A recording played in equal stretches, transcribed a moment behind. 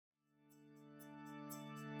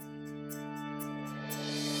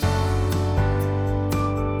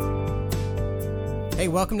Hey,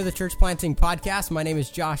 welcome to the Church Planting Podcast. My name is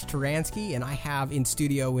Josh Taransky, and I have in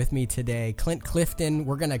studio with me today Clint Clifton.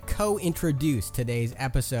 We're going to co-introduce today's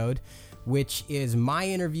episode, which is my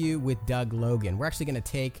interview with Doug Logan. We're actually going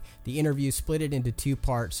to take the interview, split it into two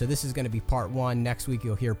parts. So this is going to be part one. Next week,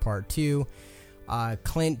 you'll hear part two.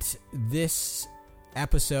 Clint, this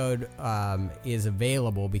episode is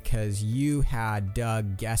available because you had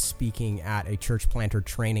Doug guest speaking at a church planter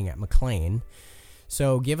training at McLean.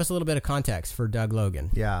 So give us a little bit of context for Doug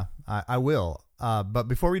Logan. Yeah, I will. But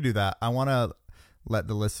before we do that, I want to let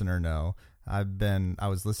the listener know I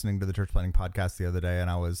was listening to the Church Planting Podcast the other day, and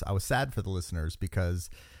I was sad for the listeners because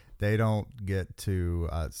they don't get to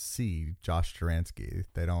see Josh Taransky.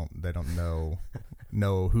 They don't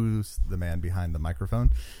know who's the man behind the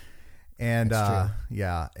microphone. And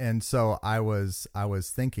yeah, and so I was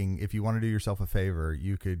thinking, if you want to do yourself a favor,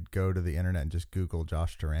 you could go to the internet and just Google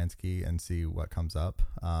Josh Taransky and see what comes up,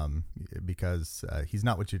 because he's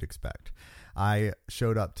not what you'd expect. I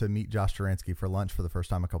showed up to meet Josh Taransky for lunch for the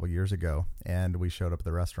first time a couple years ago, and we showed up at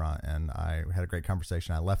the restaurant, and I had a great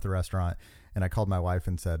conversation. I left the restaurant, and I called my wife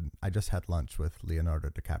and said, I just had lunch with Leonardo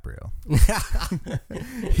DiCaprio.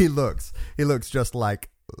 He looks just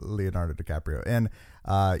like Leonardo DiCaprio. And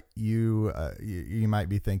you might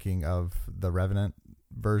be thinking of the Revenant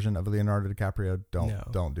version of Leonardo DiCaprio.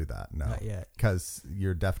 Don't do that. No, not yet, because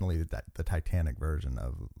you're definitely the Titanic version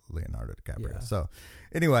of Leonardo DiCaprio. Yeah. So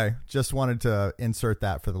anyway, just wanted to insert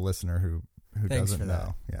that for the listener who Thanks doesn't for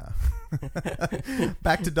know. Yeah.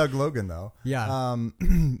 Back to Doug Logan though. Yeah.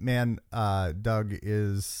 Man, Doug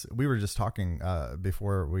we were just talking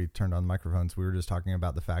before we turned on the microphones. We were just talking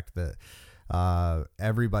about the fact that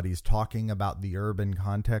everybody's talking about the urban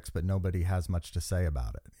context, but nobody has much to say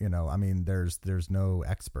about it. You know, I mean, there's no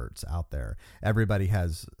experts out there. Everybody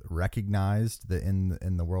has recognized that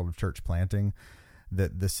in the world of church planting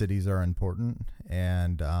that the cities are important,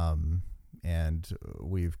 and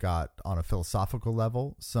we've got, on a philosophical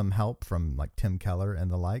level, some help from like Tim Keller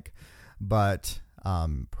and the like, but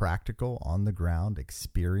practical, on the ground,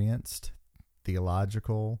 experienced,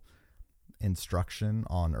 theological instruction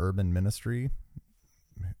on urban ministry,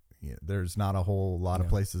 there's not a whole lot of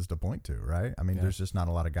places to point to, right? I mean, there's just not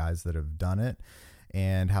a lot of guys that have done it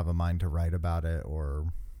and have a mind to write about it or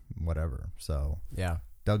whatever. So yeah,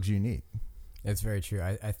 Doug's unique. It's very true.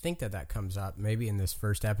 I think that comes up maybe in this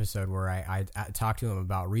first episode where I talked to him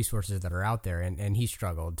about resources that are out there, and he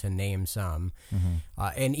struggled to name some. Mm-hmm.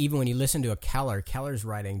 And even when you listen to Keller's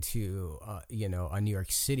writing to a New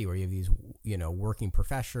York City where you have these working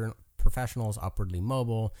professionals, upwardly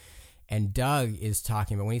mobile, and Doug is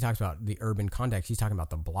talking about, when he talks about the urban context, he's talking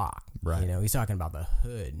about the block, right? He's talking about the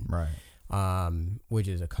hood, right? Which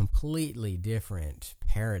is a completely different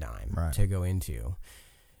paradigm to go into.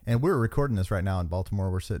 And we're recording this right now in Baltimore.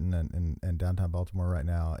 We're sitting in downtown Baltimore right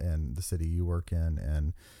now, in the city you work in,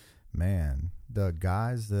 and man, the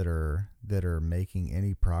guys that are making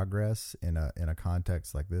any progress in a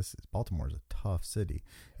context like this, Baltimore is a tough city,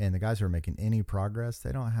 and the guys who are making any progress,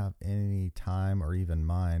 they don't have any time or even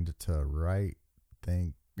mind to write,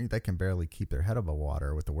 think. They can barely keep their head above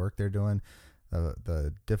water with the work they're doing.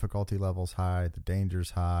 The difficulty level's high, the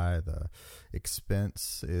danger's high, the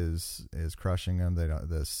expense is crushing them.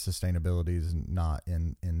 The sustainability is not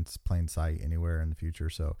in plain sight anywhere in the future.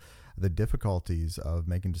 So the difficulties of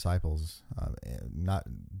making disciples, not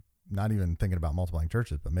even thinking about multiplying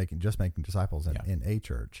churches, but making disciples in a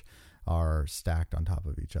church, are stacked on top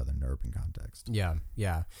of each other in the urban context. Yeah.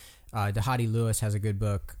 Dahadi Lewis has a good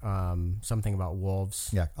book, something about wolves.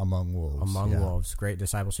 Yeah, Among Wolves. Great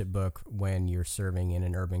discipleship book when you're serving in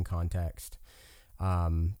an urban context.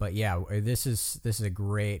 But yeah, this is a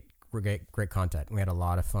great content. We had a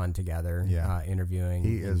lot of fun together interviewing.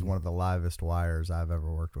 He is one of the livest wires I've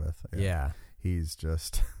ever worked with. Yeah. He's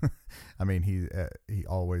just, I mean, he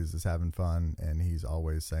always is having fun, and he's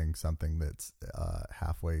always saying something that's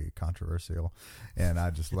halfway controversial, and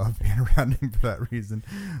I just love being around him for that reason.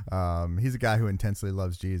 He's a guy who intensely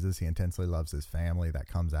loves Jesus. He intensely loves his family. That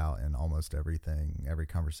comes out in almost every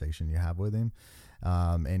conversation you have with him,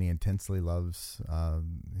 and he intensely loves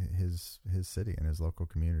his city and his local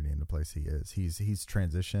community and the place he is. He's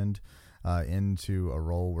transitioned into a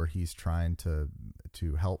role where he's trying to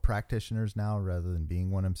help practitioners now rather than being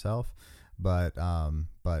one himself, but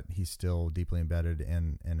he's still deeply embedded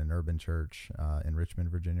in an urban church in Richmond,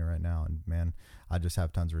 Virginia right now. And man, I just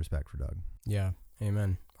have tons of respect for Doug. Yeah,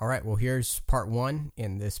 amen. All right, well, here's part one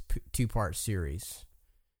in this two-part series.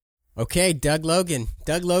 Okay, Doug Logan.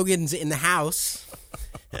 Doug Logan's in the house.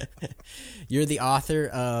 You're the author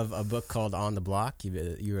of a book called On the Block.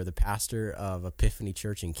 You are the pastor of Epiphany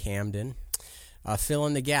Church in Camden. Fill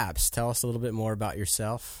in the gaps. Tell us a little bit more about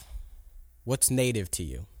yourself. What's native to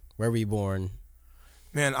you? Where were you born?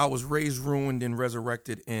 Man, I was raised, ruined, and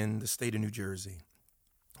resurrected in the state of New Jersey.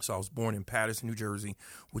 So I was born in Paterson, New Jersey,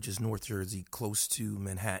 which is North Jersey, close to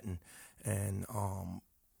Manhattan. And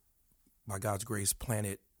by God's grace,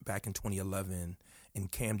 planted back in 2011 in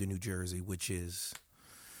Camden, New Jersey, which is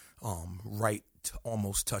right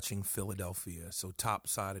almost touching Philadelphia. So top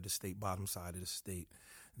side of the state, bottom side of the state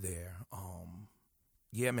there.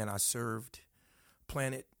 Yeah, man, I served,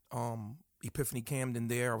 planted Epiphany Camden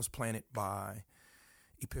there. I was planted by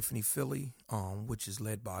Epiphany Philly, which is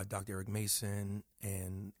led by Dr. Eric Mason,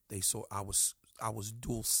 and I was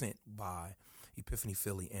dual sent by Epiphany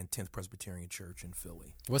Philly and 10th Presbyterian Church in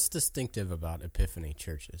Philly. What's distinctive about Epiphany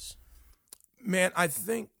churches? Man, I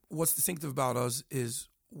think what's distinctive about us is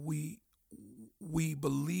we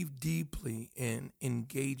believe deeply in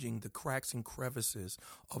engaging the cracks and crevices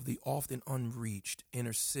of the often unreached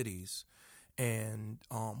inner cities, and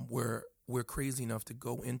we're crazy enough to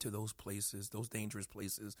go into those places, those dangerous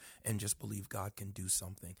places, and just believe God can do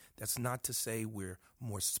something. That's not to say we're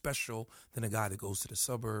more special than a guy that goes to the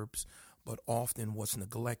suburbs, but often what's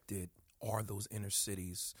neglected are those inner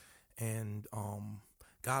cities. And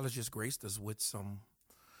God has just graced us with some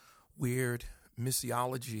weird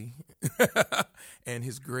missiology and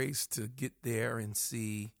his grace to get there and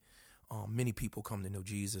see many people come to know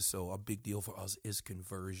Jesus. So a big deal for us is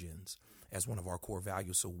conversions as one of our core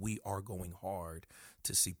values. So we are going hard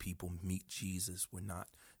to see people meet Jesus. We're not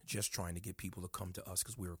just trying to get people to come to us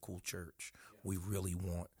because we're a cool church. We really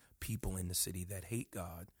want people in the city that hate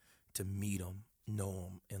God to meet him, know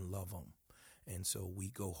him, and love him. And so we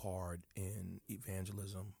go hard in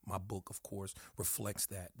evangelism. My book, of course, reflects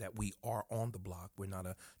that we are on the block. We're not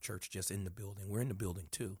a church just in the building. We're in the building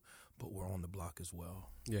too, but we're on the block as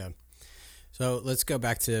well. Yeah. So let's go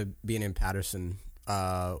back to being in Paterson.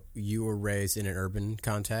 You were raised in an urban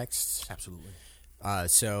context. Absolutely.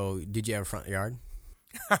 So did you have a front yard?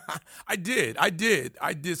 I did.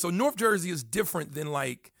 So North Jersey is different than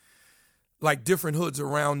like different hoods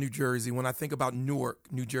around New Jersey. When I think about Newark,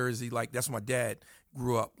 New Jersey, like that's where my dad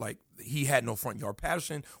grew up. Like he had no front yard.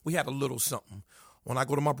 Paterson, we had a little something. When I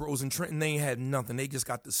go to my bros in Trenton, they ain't had nothing. They just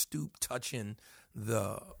got the stoop touching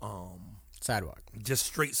the sidewalk, just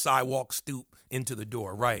straight sidewalk stoop into the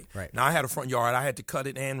door. Right. Now I had a front yard. I had to cut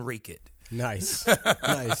it and rake it. Nice,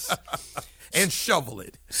 nice, and shovel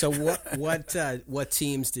it. So what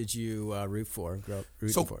teams did you root for?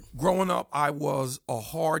 Growing up, I was a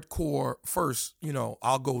hardcore. First,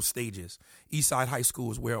 I'll go stages. Eastside High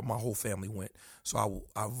School is where my whole family went, so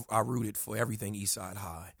I rooted for everything Eastside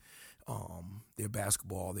High. Their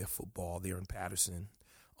basketball, their football. They're in Paterson.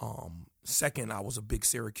 Second, I was a big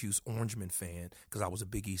Syracuse Orangeman fan because I was a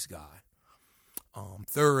Big East guy.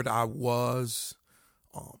 Third, I was,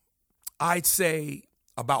 I'd say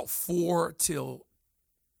about 4 to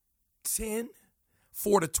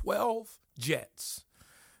 12 Jets,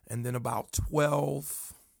 and then about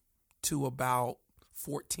 12 to about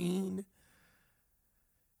 14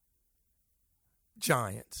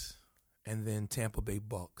 Giants, and then Tampa Bay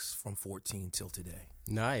Bucks from 14 till today.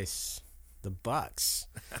 Nice. The Bucks.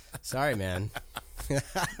 Sorry, man.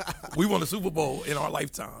 We won a Super Bowl in our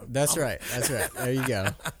lifetime. That's right. There you go.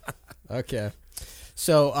 Okay.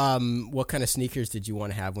 So what kind of sneakers did you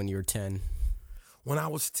want to have when you were 10? When I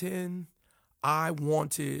was 10, I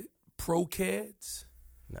wanted Pro Keds.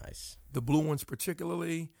 Nice. The blue ones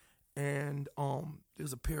particularly. And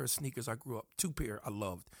there's a pair of sneakers I grew up, 2 pair I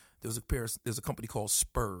loved. There's a company called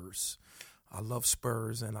Spurs. I love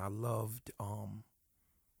Spurs, and I loved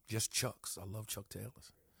just Chucks. I love Chuck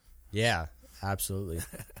Taylors. Yeah, absolutely.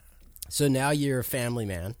 So now you're a family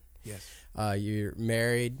man. Yes. You're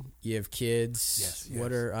married. You have kids. Yes.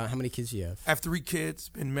 What are how many kids do you have? I have 3 kids.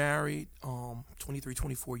 Been married 23,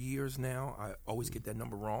 24 years now. I always get that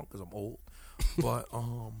number wrong because I'm old. But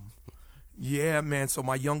yeah, man. So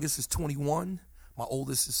my youngest is 21. My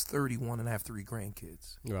oldest is 31, and I have 3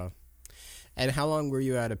 grandkids. Wow. And how long were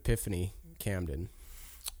you at Epiphany Camden?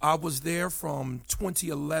 I was there from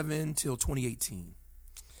 2011 till 2018.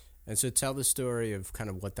 And so tell the story of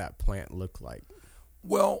kind of what that plant looked like.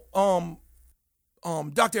 Well,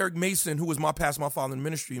 Dr. Eric Mason, who was my pastor, my father in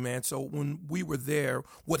ministry, man. So when we were there,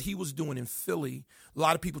 what he was doing in Philly, a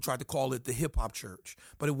lot of people tried to call it the hip-hop church.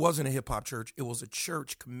 But it wasn't a hip-hop church. It was a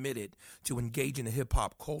church committed to engaging the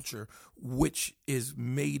hip-hop culture, which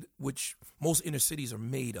most inner cities are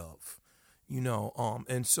made of,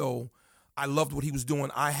 And so I loved what he was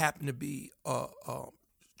doing. I happened to be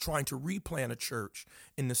trying to replant a church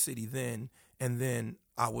in the city then. And then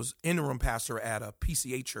I was interim pastor at a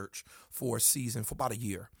PCA church for a season, for about a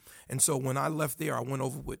year. And so when I left there, I went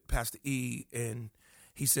over with Pastor E, and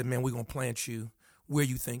he said, man, we're going to plant you. Where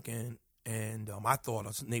you thinking? And I thought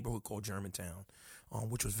a neighborhood called Germantown,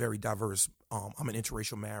 which was very diverse. I'm an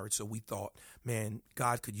interracial marriage, so we thought, man,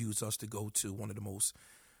 God could use us to go to one of the most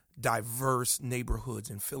diverse neighborhoods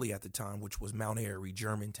in Philly at the time, which was Mount Airy,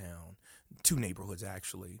 Germantown. 2 neighborhoods,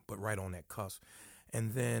 actually, but right on that cusp.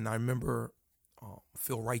 And then I remember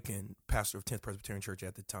Phil Ryken, pastor of 10th Presbyterian Church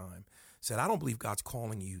at the time, said, I don't believe God's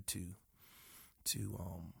calling you to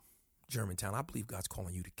Germantown. I believe God's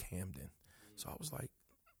calling you to Camden. So I was like,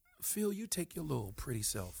 Phil, you take your little pretty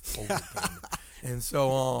self over to Camden. And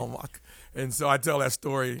so I tell that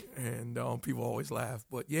story, and people always laugh.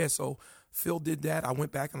 But yeah, so Phil did that. I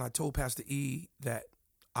went back and I told Pastor E that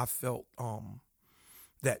I felt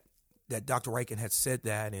that Dr. Ryken had said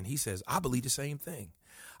that, and he says, I believe the same thing.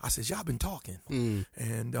 I says, y'all been talking.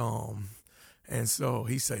 And so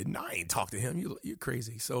he said, no, I ain't talked to him. You're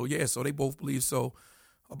crazy. So yeah, so they both believe. So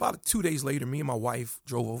about 2 days later, me and my wife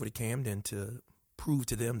drove over to Camden to prove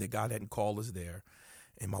to them that God hadn't called us there.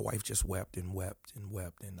 And my wife just wept and wept and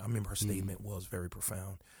wept. And I remember her statement was very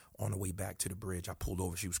profound. On the way back to the bridge, I pulled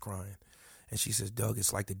over, she was crying. And she says, Doug,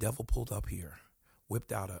 it's like the devil pulled up here,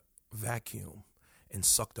 whipped out a vacuum, and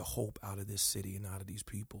sucked the hope out of this city and out of these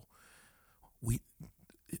people. We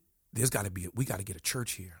got to get a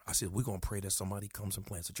church here. I said, we're going to pray that somebody comes and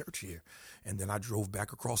plants a church here. And then I drove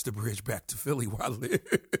back across the bridge back to Philly where I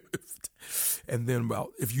lived. And then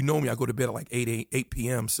if you know me, I go to bed at like 8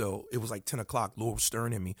 p.m. So it was like 10 o'clock. Lord was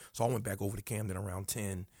stirring in me. So I went back over to Camden around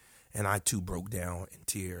 10, and I too broke down in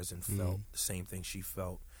tears and felt the same thing she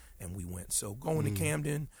felt. And we went. So going to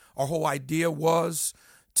Camden, our whole idea was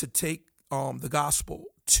to take the gospel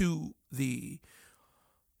to the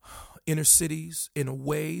inner cities in a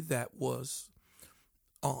way that was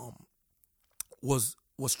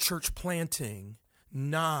church planting,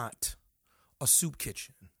 not a soup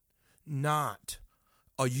kitchen, not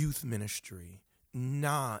a youth ministry,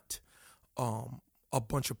 not a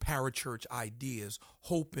bunch of parachurch ideas,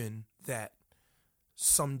 hoping that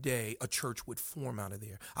someday a church would form out of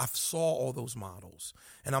there. I saw all those models,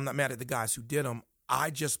 and I'm not mad at the guys who did them. I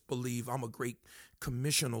just believe I'm a great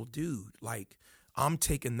commissional dude. Like, I'm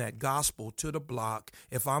taking that gospel to the block.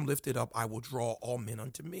 If I'm lifted up, I will draw all men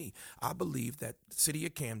unto me. I believe that the city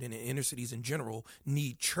of Camden and inner cities in general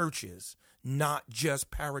need churches, not just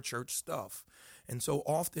parachurch stuff. And so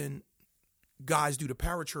often guys do the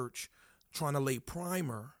parachurch trying to lay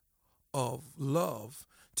primer of love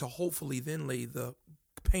to hopefully then lay the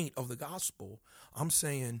paint of the gospel. I'm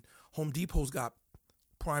saying Home Depot's got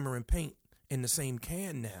primer and paint in the same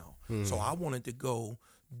can now. So I wanted to go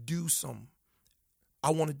I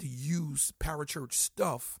wanted to use parachurch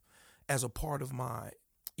stuff as a part of my,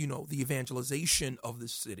 the evangelization of the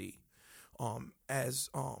city. As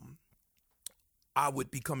I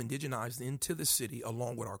would become indigenized into the city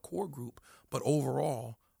along with our core group. But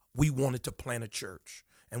overall, we wanted to plant a church.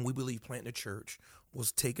 And we believe planting a church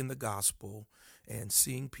was taking the gospel and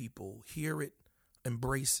seeing people hear it,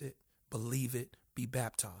 embrace it, believe it, be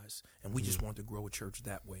baptized. And we just wanted to grow a church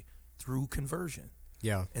that way through conversion.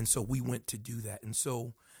 Yeah. And so we went to do that. And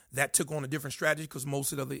so that took on a different strategy because a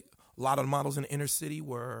lot of the models in the inner city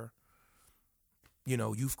were,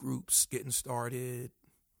 youth groups getting started,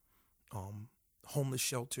 homeless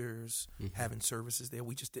shelters, having services there.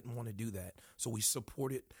 We just didn't want to do that. So we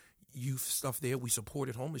supported youth stuff there. We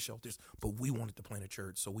supported homeless shelters, but we wanted to plant a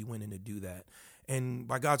church. So we went in to do that. And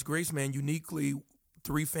by God's grace, man, uniquely,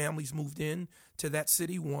 3 families moved in to that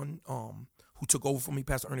city. One who took over for me,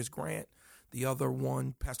 Pastor Ernest Grant. The other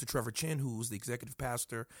one, Pastor Trevor Chin, who was the executive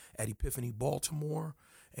pastor at Epiphany, Baltimore.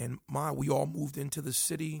 And we all moved into the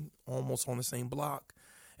city almost on the same block.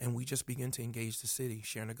 And we just began to engage the city,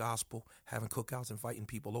 sharing the gospel, having cookouts, inviting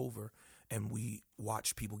people over. And we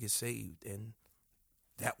watched people get saved. And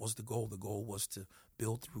that was the goal. The goal was to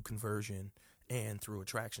build through conversion and through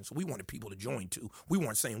attraction. So we wanted people to join too. We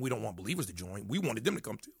weren't saying we don't want believers to join. We wanted them to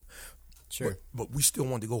come too. Sure. But we still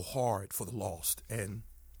wanted to go hard for the lost. And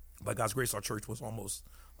by God's grace, our church was almost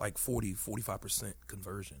like 45%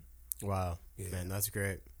 conversion. Wow. Yeah. Man, that's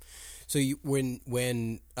great. So when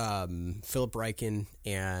Philip Ryken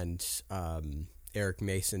and Eric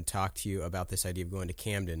Mason talked to you about this idea of going to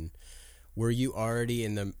Camden, were you already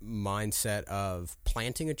in the mindset of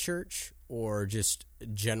planting a church or just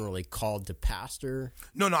generally called to pastor?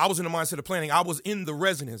 No, I was in the mindset of planting. I was in the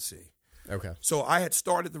residency. Okay. So I had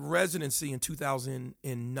started the residency in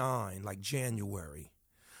 2009, like January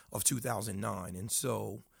of 2009. And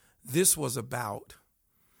so this was about,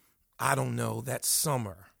 that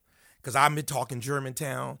summer, because I've been talking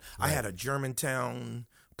Germantown. Right. I had a Germantown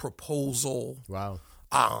proposal. Wow.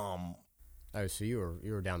 Oh, so you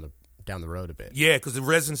were down the road a bit. Yeah, because the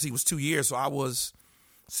residency was 2 years, so I was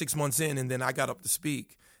 6 months in, and then I got up to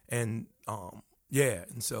speak, and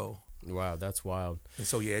and so. Wow, that's wild. And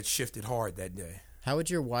so it shifted hard that day. How would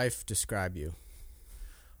your wife describe you?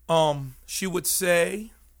 She would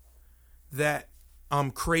say that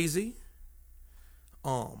I'm crazy.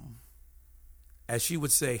 As she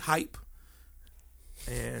would say, hype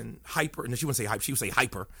and hyper. And she wouldn't say hype. She would say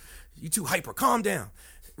hyper. You too hyper. Calm down.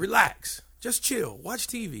 Relax. Just chill. Watch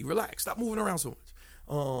TV. Relax. Stop moving around so much.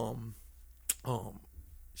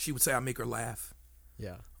 She would say I make her laugh.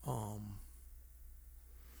 Yeah.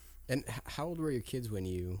 And how old were your kids when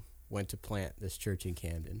you went to plant this church in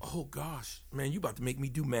Camden? Oh gosh, man, you about to make me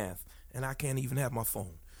do math, and I can't even have my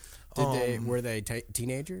phone. Were they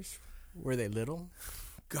teenagers? Were they little?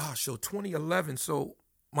 Gosh, so 2011. So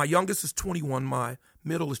my youngest is 21, my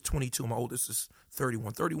middle is 22, my oldest is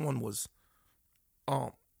 31. 31 was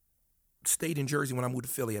stayed in Jersey when I moved to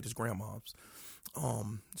Philly at his grandma's.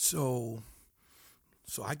 So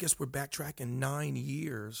I guess we're backtracking 9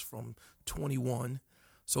 years from 21.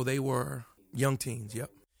 So they were young teens. Yep.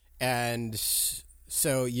 And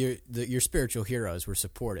so your spiritual heroes were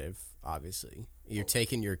supportive, obviously. You're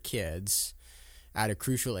taking your kids at a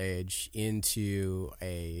crucial age into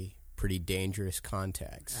a pretty dangerous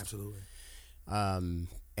context. Absolutely.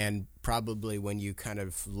 And probably when you kind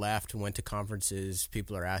of left and went to conferences,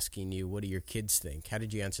 people are asking you, what do your kids think? How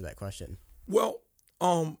did you answer that question? Well,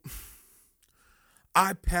 I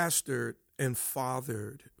pastored and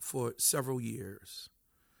fathered for several years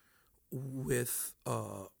with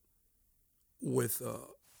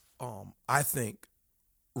I think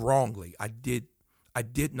wrongly. I did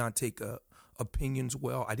not take opinions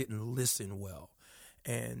well. I didn't listen well.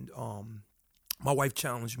 And my wife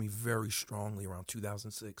challenged me very strongly around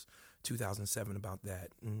 2006, 2007 about that.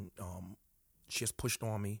 And she just pushed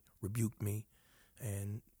on me, rebuked me,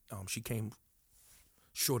 and she came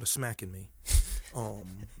short of smacking me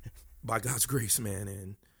by God's grace,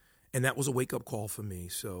 man. And that was a wake-up call for me.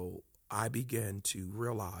 So I began to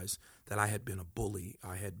realize that I had been a bully.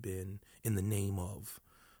 I had been in the name of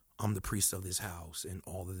I'm the priest of this house and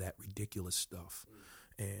all of that ridiculous stuff.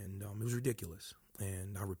 And it was ridiculous.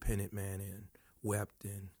 And I repented, man, and wept.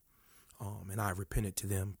 And I repented to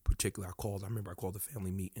them particularly. I remember I called the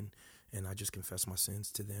family meeting, and I just confessed my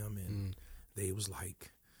sins to them. And they was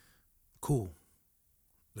like, cool,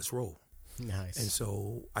 let's roll. Nice. And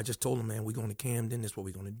so I just told them, man, we're going to Camden. This is what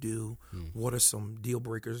we're going to do. What are some deal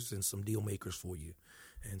breakers and some deal makers for you?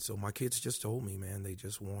 And so my kids just told me, man, they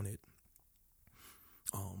just wanted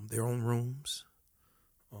their own rooms.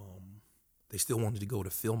 They still wanted to go to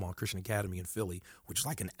Philmont Christian Academy in Philly, which is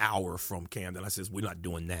like an hour from Camden. I says, we're not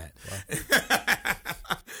doing that.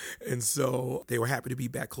 Wow. And so they were happy to be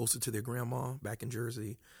back closer to their grandma back in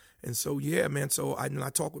Jersey. And so, yeah, man, so I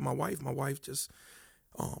talked with my wife. My wife just...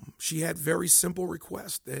 she had very simple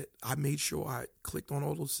requests that I made sure I clicked on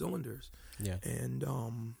all those cylinders. Yeah. And,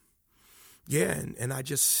 and I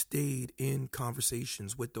just stayed in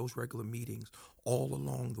conversations with those regular meetings all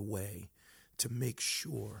along the way to make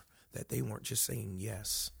sure that they weren't just saying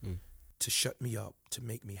yes to shut me up, to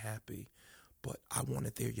make me happy, but I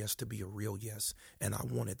wanted their yes to be a real yes, and I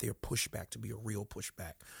wanted their pushback to be a real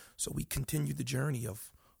pushback. So we continued the journey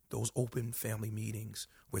of those open family meetings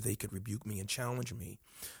where they could rebuke me and challenge me.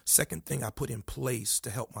 Second thing I put in place to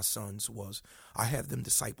help my sons was I had them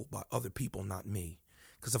discipled by other people, not me.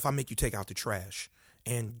 Because if I make you take out the trash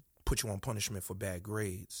and put you on punishment for bad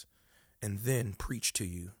grades and then preach to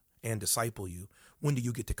you and disciple you, when do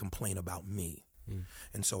you get to complain about me?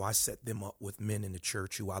 And so I set them up with men in the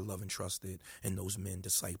church who I love and trusted, and those men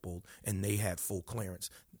discipled, and they had full clearance.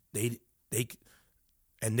 They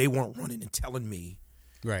weren't running and telling me,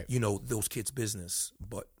 right, those kids' business.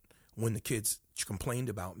 But when the kids complained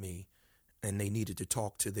about me and they needed to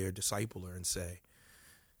talk to their discipler and say,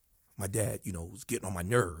 my dad, was getting on my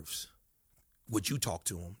nerves, would you talk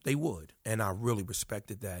to him? They would. And I really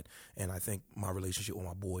respected that. And I think my relationship with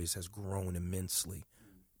my boys has grown immensely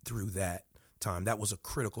through that time. That was a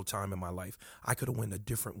critical time in my life. I could have went a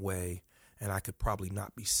different way, and I could probably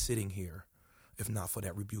not be sitting here if not for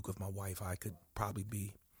that rebuke of my wife. I could probably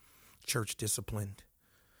be church disciplined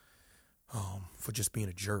for just being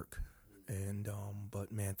a jerk. And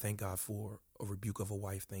but man, thank God for a rebuke of a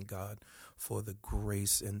wife. Thank God for the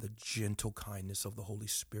grace and the gentle kindness of the Holy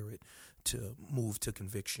Spirit to move to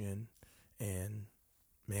conviction. And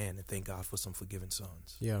thank God for some forgiven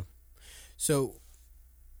sons. Yeah. So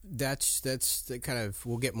that's the kind of,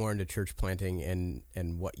 we'll get more into church planting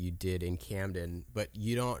and what you did in Camden, but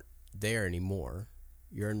you don't there anymore.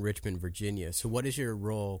 You're in Richmond, Virginia. So what is your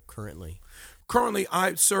role currently? Currently,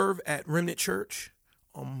 I serve at Remnant Church.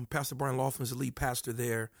 Pastor Brian Laughlin is the lead pastor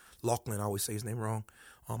there. Laughlin, I always say his name wrong.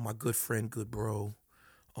 My good friend, good bro.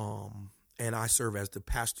 And I serve as the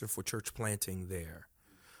pastor for church planting there.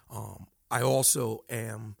 I also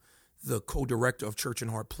am the co-director of Church in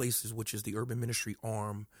Hard Places, which is the urban ministry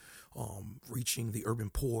arm reaching the urban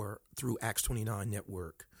poor through Acts 29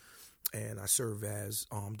 Network. And I serve as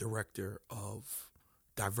director of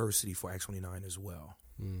diversity for Acts 29 as well.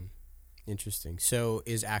 Interesting. So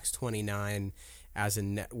is Acts 29 as a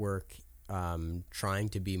network trying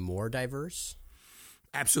to be more diverse?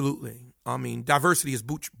 Absolutely. I mean, diversity is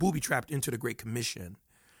booby-trapped into the Great Commission.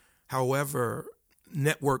 However,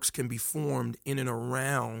 networks can be formed in and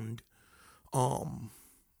around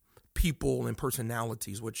people and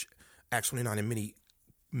personalities, which Acts 29 and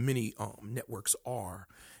many networks are.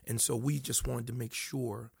 And so we just wanted to make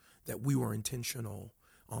sure that we were intentional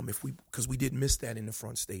because we did miss that in the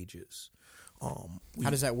front stages. How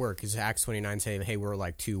does that work? Is Acts 29 saying, hey, we're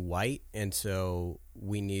like too white, and so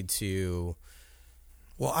we need to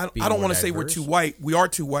Well, I don't want to say we're too white. We are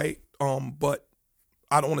too white, but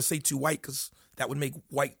I don't want to say too white because that would make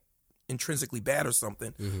white intrinsically bad or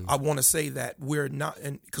something. Mm-hmm. I want to say that we're not,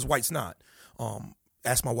 because white's not.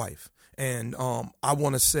 Ask my wife. And I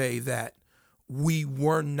want to say that we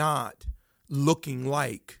were not looking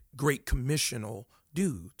like Great Commissional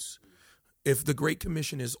dudes. If the Great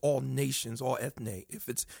Commission is all nations, all ethne, if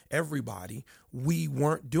it's everybody, we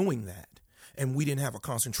weren't doing that. And we didn't have a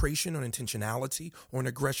concentration or intentionality or an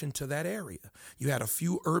aggression to that area. You had a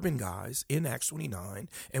few urban guys in Acts 29,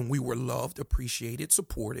 and we were loved, appreciated,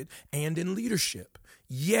 supported, and in leadership.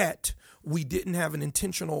 Yet, we didn't have an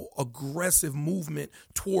intentional, aggressive movement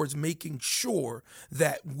towards making sure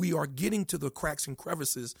that we are getting to the cracks and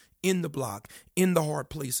crevices in the block, in the hard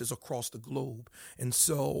places across the globe. And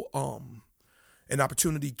so an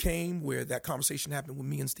opportunity came where that conversation happened with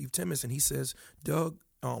me and Steve Timmis, and he says, Doug,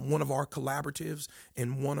 one of our collaboratives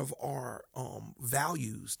and one of our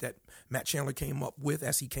values that Matt Chandler came up with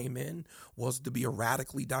as he came in was to be a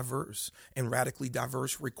radically diverse, and radically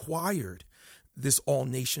diverse required this all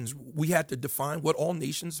nations. We had to define what all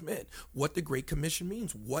nations meant, what the Great Commission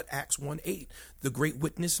means, what Acts 1:8, the Great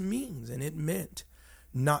Witness means. And it meant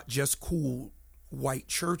not just cool white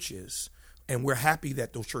churches. And we're happy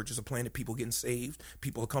that those churches are planted, people getting saved,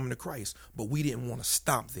 people are coming to Christ. But we didn't want to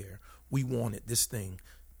stop there. We wanted this thing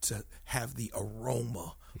to have the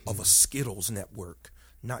aroma of a Skittles network,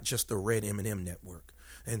 not just the red M&M network.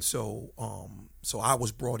 And so I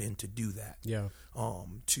was brought in to do that. Yeah.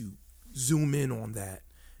 To zoom in on that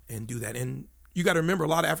and do that. And you got to remember, a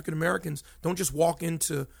lot of African Americans don't just walk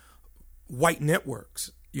into white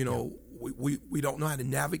networks. You know, yeah. we don't know how to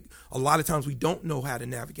navigate. A lot of times we don't know how to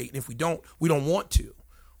navigate. And if we don't want to.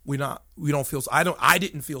 We don't feel. I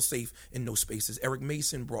didn't feel safe in those spaces. Eric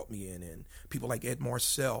Mason brought me in, and people like Ed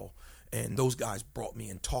Marcel, and those guys brought me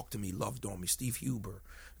and talked to me, loved on me. Steve Huber,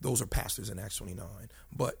 those are pastors in Acts 29.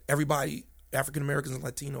 But everybody, African Americans and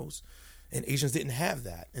Latinos and Asians, didn't have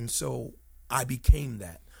that, and so I became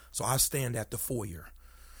that. So I stand at the foyer,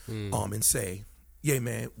 and say, yeah,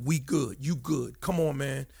 man, we good. You good. Come on,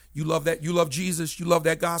 man. You love that. You love Jesus. You love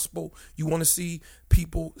that gospel. You want to see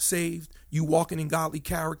people saved. You walking in godly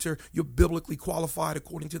character. You're biblically qualified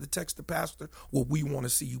according to the text of pastor. Well, we want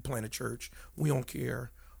to see you plant a church. We don't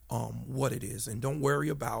care what it is. And don't worry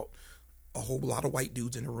about a whole lot of white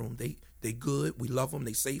dudes in the room. They good. We love them.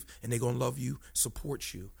 They safe. And they going to love you,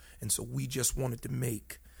 support you. And so we just wanted to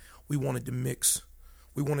mix. We wanted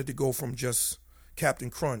to go from just Captain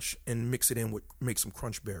Crunch and mix it in with, make some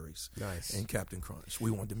Crunch Berries. Nice. And Captain Crunch.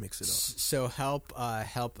 We wanted to mix it up. So help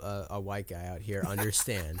a white guy out here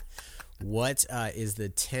understand what is the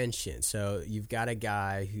tension. So you've got a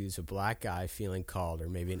guy who's a black guy feeling called, or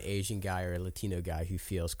maybe an Asian guy or a Latino guy who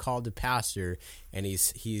feels called to pastor, and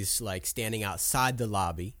he's like standing outside the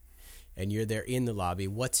lobby, and you're there in the lobby.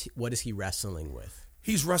 What is he wrestling with?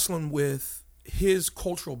 He's wrestling with his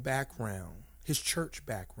cultural background, his church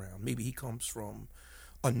background. Maybe he comes from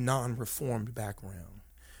a non-reformed background,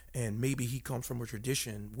 and maybe he comes from a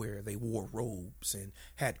tradition where they wore robes and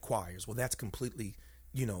had choirs. Well, that's completely,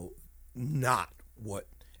 not what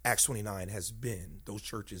Acts 29 has been. Those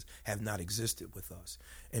churches have not existed with us,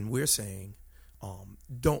 and we're saying,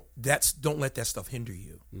 don't let that stuff hinder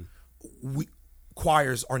you.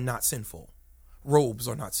 Choirs are not sinful, robes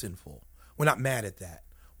are not sinful. We're not mad at that.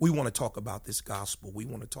 We want to talk about this gospel. We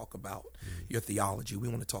want to talk about your theology. We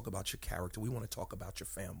want to talk about your character. We want to talk about your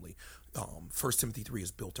family. 1 Timothy 3 is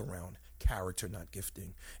built around character, not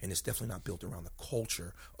gifting. And it's definitely not built around the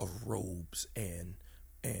culture of robes and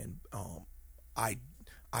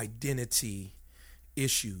identity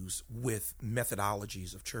issues with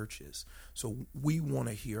methodologies of churches. So we want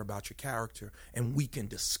to hear about your character, and we can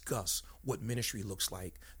discuss what ministry looks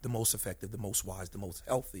like, the most effective, the most wise, the most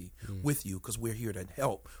healthy with you, because we're here to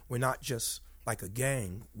help. We're not just like a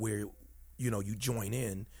gang where, you join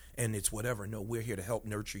in and it's whatever. No, we're here to help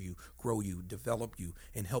nurture you, grow you, develop you,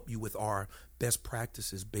 and help you with our best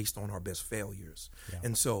practices based on our best failures. Yeah.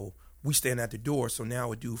 And so we stand at the door. So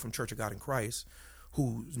now a dude from Church of God in Christ,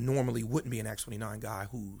 who normally wouldn't be an Acts 29 guy,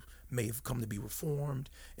 who may have come to be reformed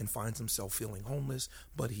and finds himself feeling homeless,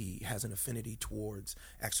 but he has an affinity towards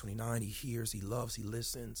Acts 29. He hears, he loves, he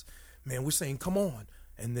listens. Man, we're saying, come on.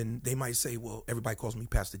 And then they might say, well, everybody calls me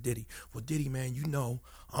Pastor Diddy. Well, Diddy, man,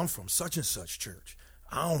 I'm from such and such church.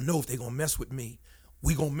 I don't know if they're going to mess with me.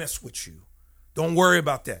 We going to mess with you. Don't worry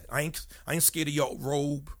about that. I ain't scared of your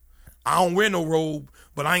robe. I don't wear no robe,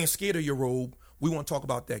 but I ain't scared of your robe. We want to talk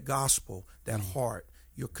about that gospel, that heart,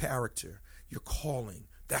 your character, your calling.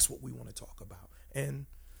 That's what we want to talk about. And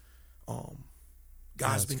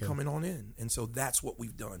God's been coming on in. And so that's what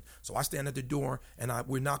we've done. So I stand at the door, and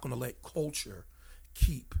we're not going to let culture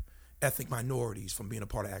keep ethnic minorities from being a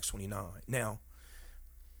part of Acts 29. Now,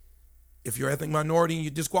 if you're ethnic minority and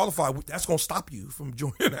you're disqualified, that's going to stop you from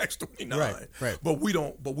joining Acts 29. Right. But we're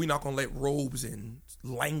not going to let robes and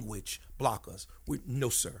language block us. No,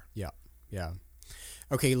 sir. Yeah.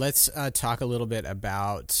 Okay, let's talk a little bit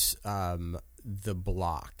about the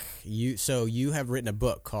block. You have written a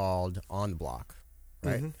book called On the Block,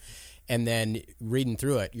 right? Mm-hmm. And then reading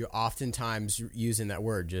through it, you're oftentimes using that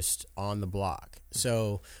word, just on the block.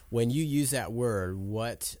 So when you use that word,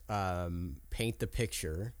 what paint the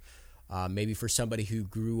picture, maybe for somebody who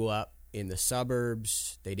grew up in the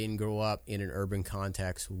suburbs, they didn't grow up in an urban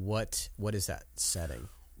context, what is that setting?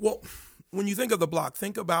 Well, when you think of the block,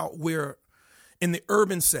 think about where in the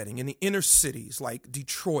urban setting, in the inner cities like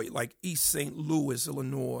Detroit, like East St. Louis,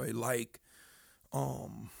 Illinois, like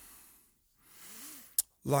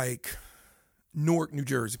Newark, New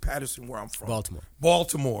Jersey, Patterson, where I'm from.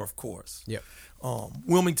 Baltimore, of course. Yep.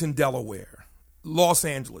 Wilmington, Delaware, Los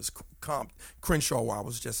Angeles, Crenshaw, where I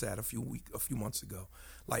was just at a few months ago.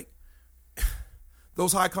 Like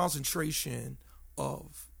those high concentration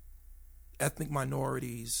of ethnic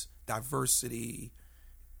minorities, diversity,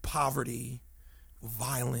 poverty,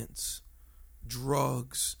 violence,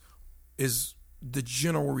 drugs is the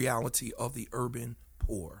general reality of the urban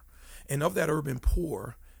poor. And of that urban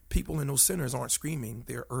poor, people in those centers aren't screaming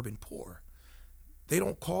they're urban poor. They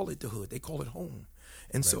don't call it the hood. They call it home.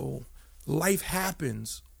 And so life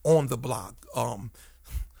happens on the block.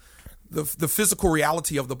 The physical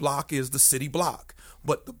reality of the block is the city block.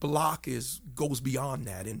 But the block goes beyond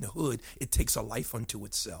that. In the hood, it takes a life unto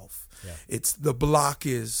itself. Yeah. The block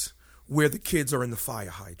is where the kids are in the fire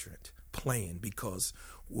hydrant playing because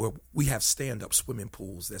we have stand-up swimming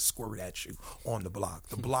pools that squirt at you on the block.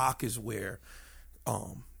 The block is where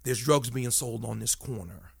there's drugs being sold on this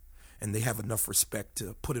corner, and they have enough respect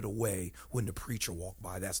to put it away when the preacher walked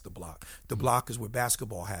by. That's the block. The block is where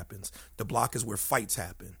basketball happens. The block is where fights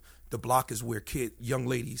happen. The block is where young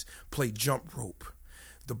ladies play jump rope.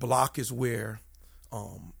 The block is where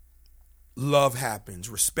love happens,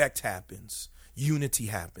 respect happens, unity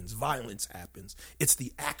happens, violence happens. It's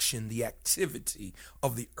the action, the activity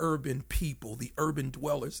of the urban people, the urban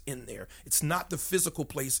dwellers in there. It's not the physical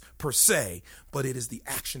place per se, but it is the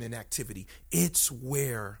action and activity. It's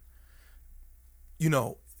where,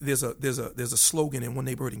 there's a slogan in one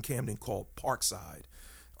neighborhood in Camden called Parkside.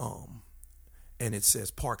 And it says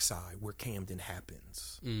Parkside, where Camden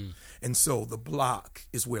happens. And so the block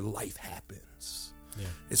is where life happens. Yeah.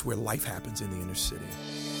 It's where life happens in the inner city.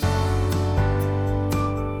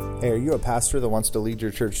 Hey, are you a pastor that wants to lead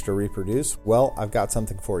your church to reproduce? Well, I've got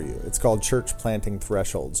something for you. It's called Church Planting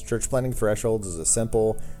Thresholds. Church Planting Thresholds is a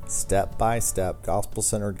simple, step-by-step,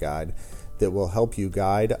 gospel-centered guide that will help you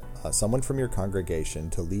guide someone from your congregation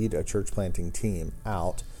to lead a church planting team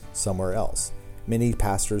out somewhere else. Many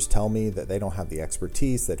pastors tell me that they don't have the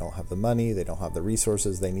expertise, they don't have the money, they don't have the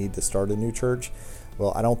resources they need to start a new church.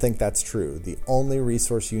 Well, I don't think that's true. The only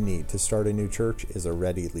resource you need to start a new church is a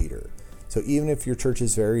ready leader. So even if your church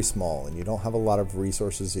is very small and you don't have a lot of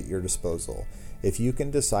resources at your disposal, if you can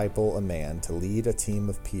disciple a man to lead a team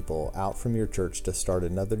of people out from your church to start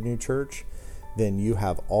another new church, then you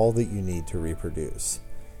have all that you need to reproduce.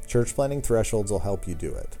 Church Planting Thresholds will help you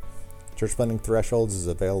do it. Church Planting Thresholds is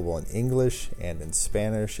available in English and in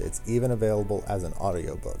Spanish. It's even available as an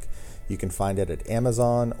audiobook. You can find it at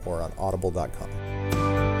Amazon or on audible.com.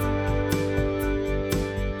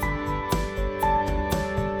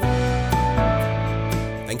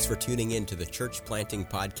 Thanks Thanks for tuning in to the Church Planting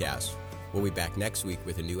Podcast. We'll be back next week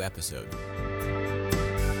with a new episode.